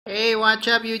Hey, what's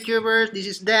up, YouTubers? This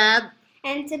is Dad.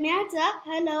 And Samantha,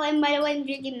 hello, and by the way, I'm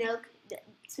drinking milk,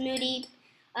 smoothie,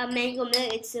 mango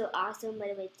milk. It's so awesome, by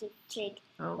the way, to drink.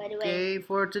 By the way, Okay,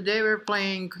 for today we're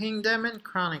playing Kingdom and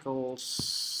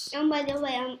Chronicles. and by the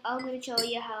way, I'm going to show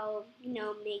you how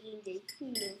making the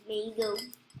mango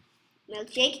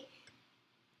milkshake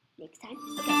next time.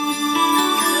 Okay,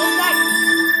 let's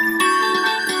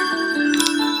start.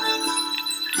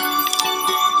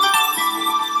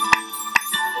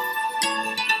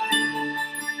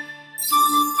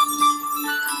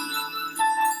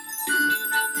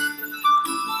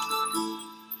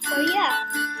 So yeah,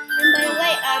 and by the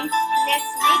way,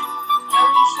 next week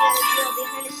we should do a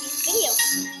behind the scenes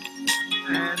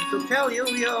video. And to tell you,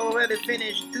 we already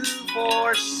finished 2,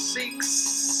 4,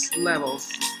 6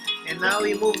 levels. And now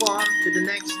we move on to the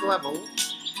next level.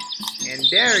 And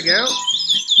there we go.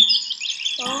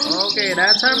 Okay,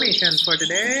 that's our mission for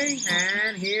today.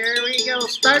 And here we go.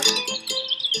 Start.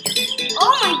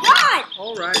 Oh my god!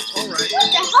 Alright. What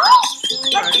the hell?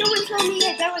 But no one told me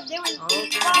yet. They were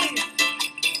fire.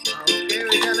 Okay,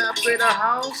 we're gonna upgrade our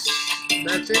house.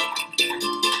 That's it.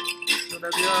 So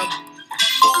that we have.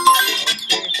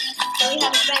 Okay. So we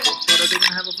have a friend. So that we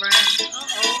can have a friend.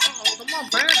 Come on,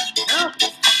 friend. Help.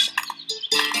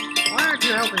 Why aren't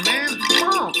you helping, man? Come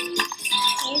on.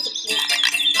 Here's a kid.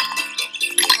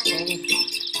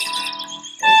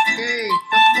 Okay,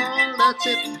 come on. That's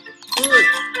it. Good.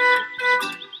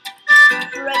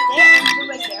 Right there.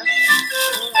 Right there.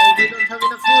 Oh, we don't have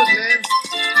enough food, man.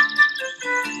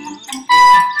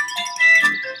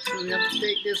 So we have to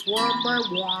take this one by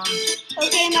one.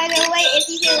 Okay, by the way, if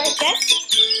you feel like this,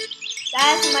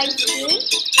 that's my spoon.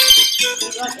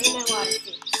 I got in my water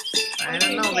too. I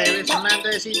don't know, baby. Samantha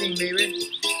is eating, baby.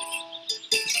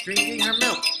 She's drinking her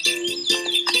milk.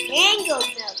 Mango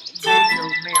milk. Mango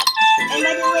milk. And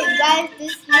by the way, guys,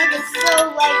 this milk is so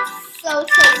so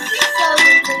delicious.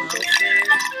 Okay.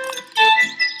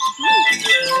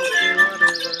 Okay,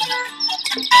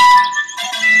 whatever.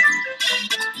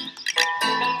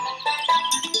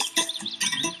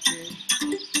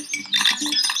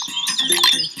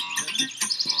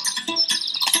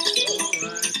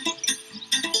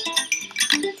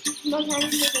 One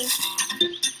time sitting.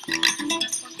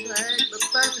 The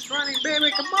time is running,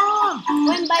 baby. Come on.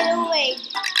 When by the way,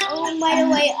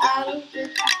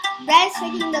 Dad's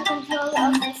taking the control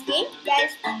of this game.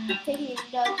 Dad's taking the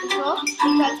control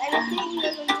because I'm taking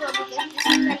the control because this is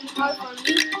kind of hard for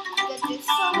me because there's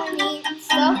so many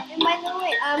stuff. And by the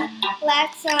way,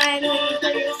 last time when we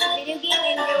played this video game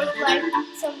and there was like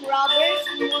some robbers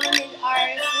who wanted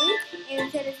our food and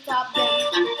we tried to stop them.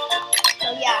 So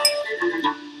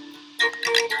yeah.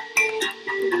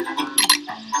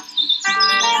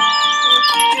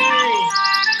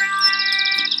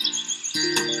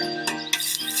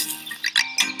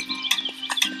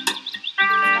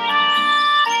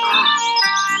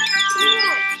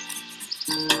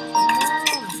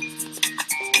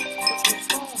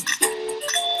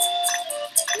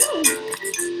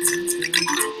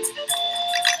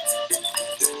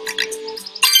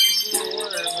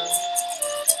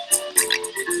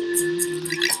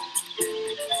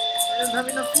 I don't have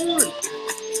enough food.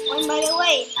 And by the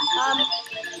way,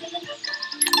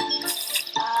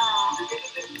 I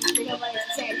forgot what it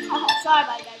said. Sorry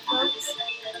about that, folks.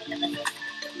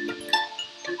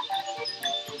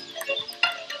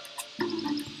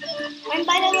 And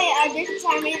by the way, this is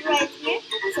timer right here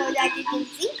so that you can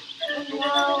see.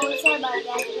 No, sorry about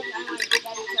that because I want to get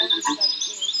that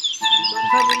Don't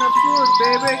have enough food,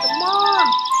 baby. Come on.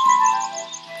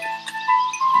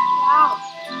 Wow.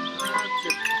 That's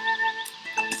it.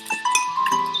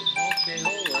 Okay,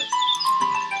 alright.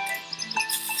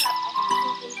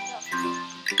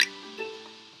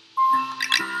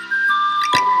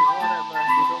 Whatever.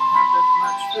 We don't have that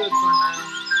much food for now.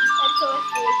 That's so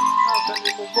sweet. How can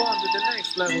we move on to the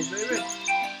next level, baby?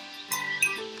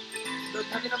 Don't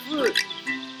have enough food.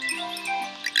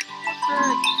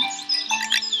 Okay.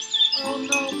 Oh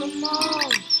no, come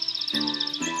on.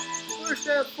 Where's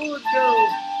that food go?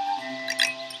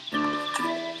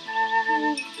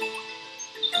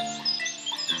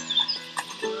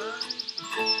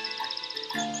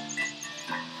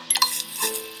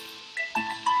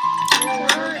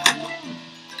 Alright.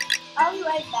 I'll be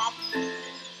right back.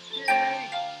 Yay.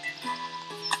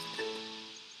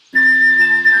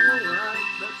 Alright,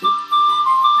 that's it.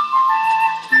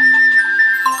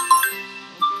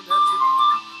 Okay, that's it.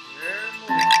 We're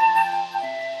moving.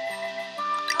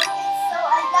 Okay, so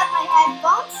I got my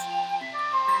headphones.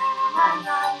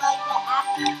 Not like the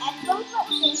headphones, but I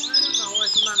don't know why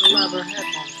Samantha love her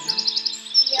headphones,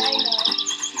 you know? yeah, I know.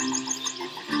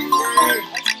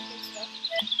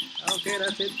 Yay. Okay,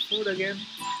 that's it. Food again.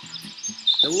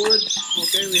 The wood.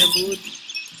 Okay, we have wood.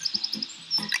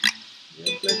 We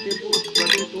have plenty of wood, but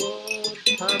it won't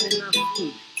have enough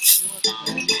food.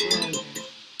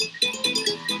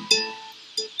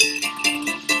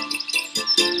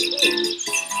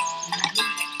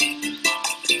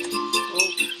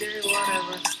 Okay,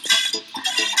 whatever.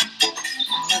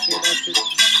 Okay, that's it.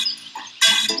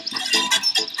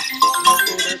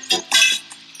 Okay, that's it.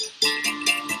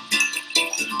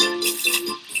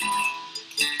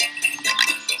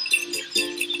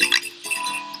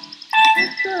 What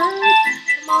the heck?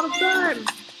 I'm out of time.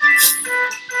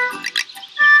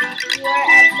 You are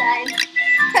at time.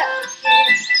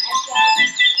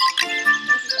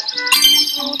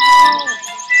 Oh, no.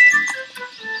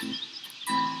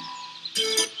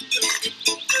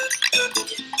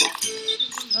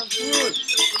 Have food.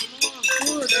 Come on,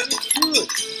 food. I need food.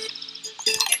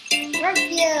 Thank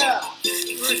you.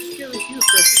 Your skill is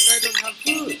useless if I don't have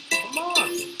food. Come on.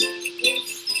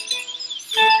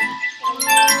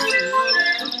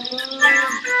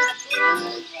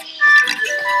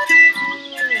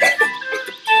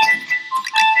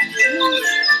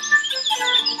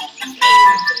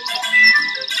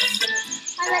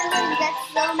 Hallelujah, that's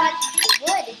so much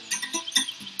wood.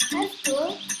 That's cool.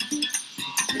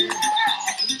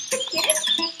 Get it?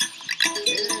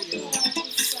 There you go.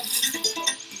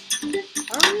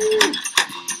 Hurry!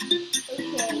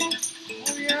 Okay.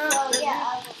 Hurry up! So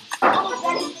yeah, oh,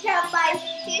 that is trapped by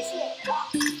fish.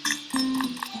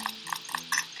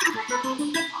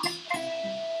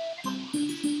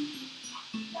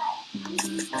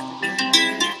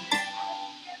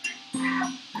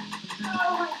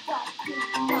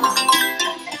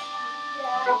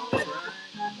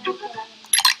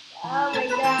 Oh my god. Oh my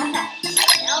god.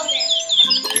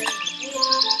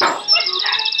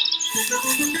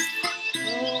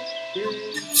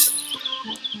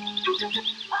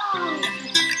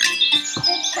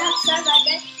 Sorry about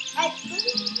that. I put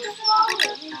it in the wall.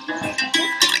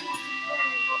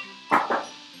 I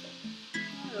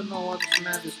don't know what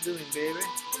Samantha is doing, baby.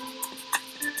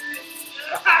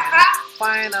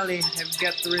 Finally, I've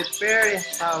got to repair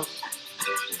his house.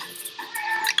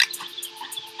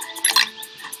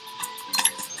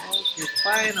 Okay,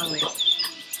 finally.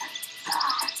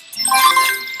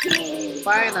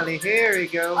 Finally, here we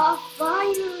go. Oh,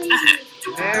 finally.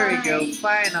 There we go,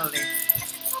 finally.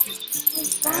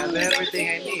 I have everything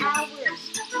I need.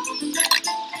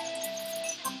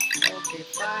 Okay,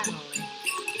 finally.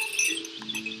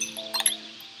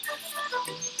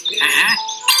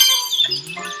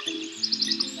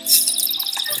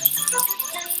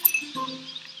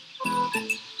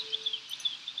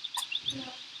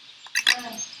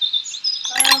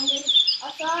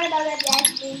 Sorry about that, guys.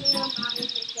 Maybe I'm not in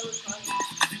the recording.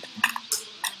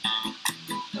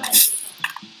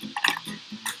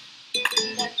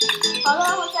 Hello,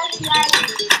 what's up, guys?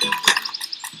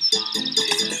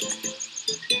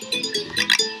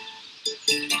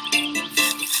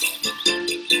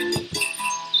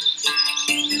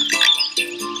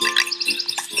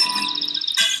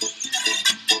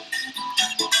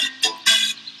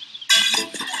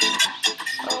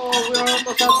 Oh, we're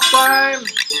almost out of time.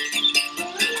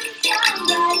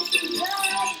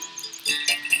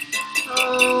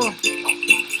 Oh.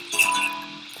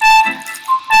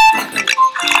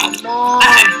 Come on.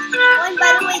 Oh, and by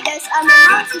the way, guys, my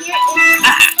mom's here.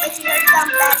 If you heard some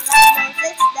background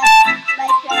noises, that's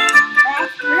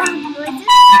background noises.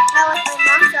 That was my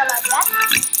mom, so like that.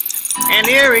 And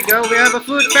here we go, we have a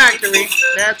food factory.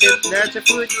 That's it, that's a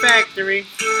food factory.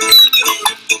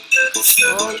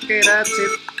 Okay, that's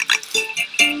it.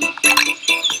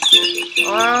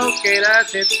 Okay,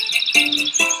 that's it.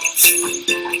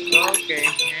 Okay,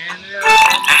 and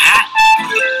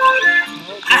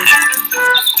okay.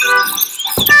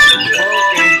 And we have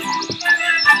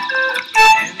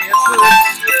food.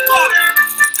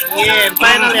 Yeah, and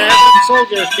finally I have some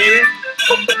soldiers, baby.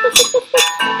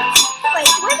 Wait,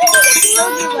 where did you get the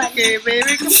soldier one? Okay,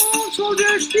 baby, come on,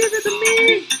 soldiers, give it to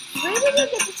me. Where did you get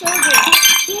the soldier?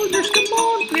 Soldiers, come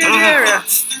on, clear the area.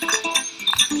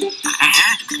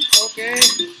 Okay.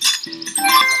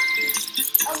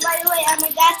 Oh, by the way, I'm a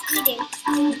gas eating.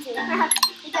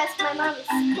 Because my mom is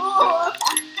cool.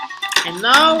 And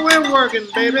now we're working,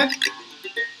 baby.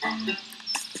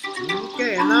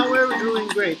 Okay, and now we're doing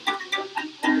great.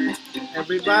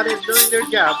 Everybody's doing their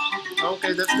job.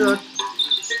 Okay, that's good.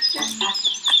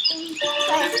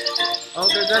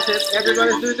 Okay, that's it.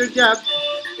 Everybody's doing their job.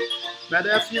 But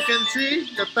as you can see,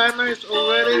 the timer is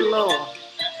already low.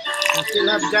 We still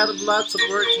have got lots of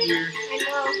work here. I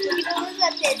know. Look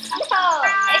at this. No. Oh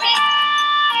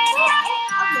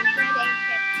my god, I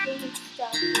kept doing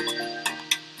stuff.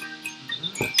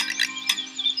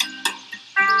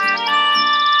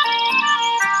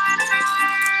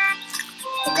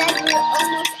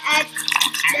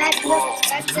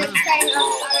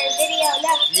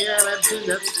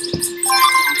 that.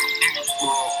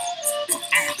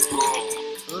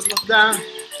 Almost down.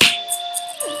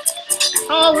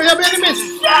 Oh, we have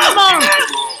enemies! Come on! We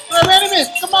have enemies!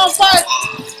 Come on, fight!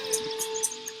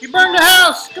 You burned the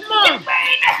house! Come on!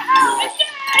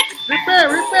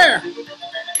 Repair!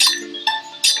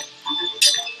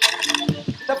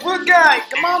 The food guy!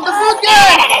 Come on, the food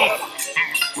guy!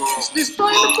 He's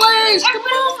destroying the place! Come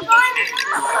on!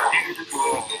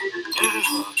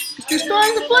 He's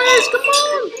destroying the place! Come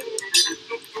on!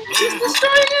 He's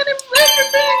destroying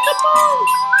everything! Come on!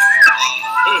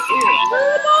 Come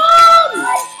on!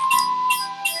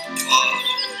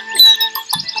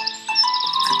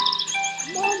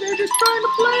 Come on, they're destroying the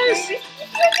place!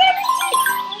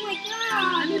 Oh my god!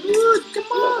 I need wood!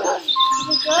 Come on! Oh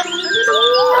my god! I need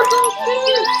wood!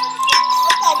 Okay!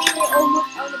 I think we're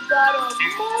almost out of bottle.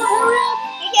 Come on, hurry up!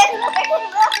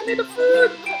 I need the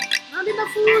food! I need the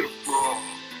food!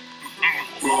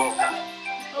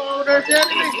 Oh, there's the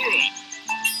enemy!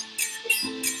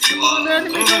 Come on, the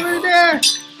enemy's over there!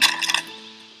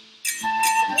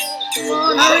 Come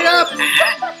on, hurry up!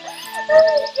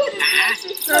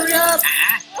 Hurry up!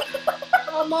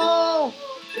 Come on!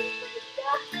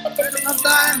 I don't have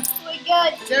time! Oh my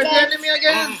god! There's the enemy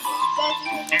again!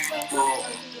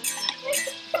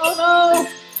 Oh no!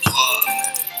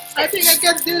 I think I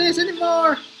can't do this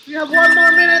anymore! We have 1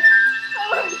 more minute!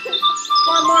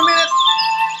 1 more minute!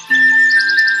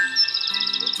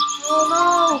 Oh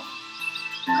no!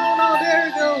 Oh no, there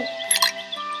we go!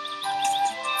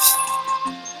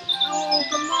 Oh,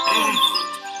 come on!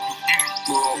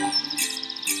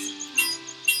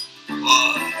 Oh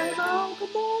no,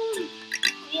 come on!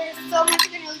 We have so much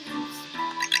gonna lose.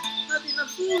 Not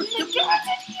enough food! Come on!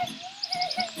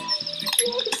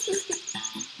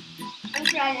 I'm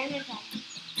trying.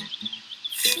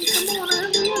 Come on, I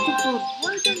have a lot of food!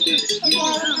 Why can't you give me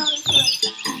some?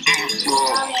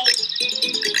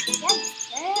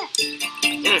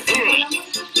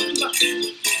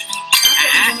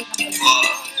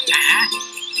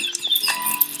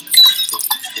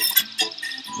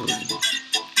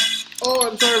 Oh,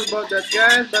 I'm sorry about that,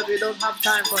 guys, but we don't have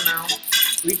time for now.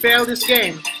 We failed this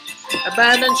game.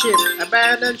 Abandon ship.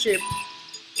 Abandon ship.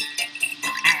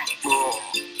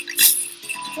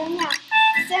 So now,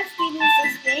 since we lose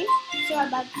this game, so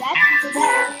about that, so that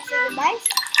I'm gonna say goodbye.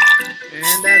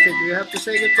 And that's it. We have to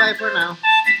say goodbye for now.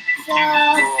 So,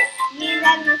 me and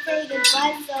Dad will say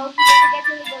goodbye, so don't forget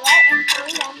to leave a like and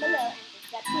comment down below.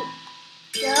 And that's it.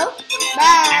 So,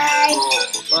 bye!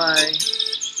 Bye.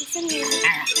 It's a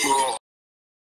music.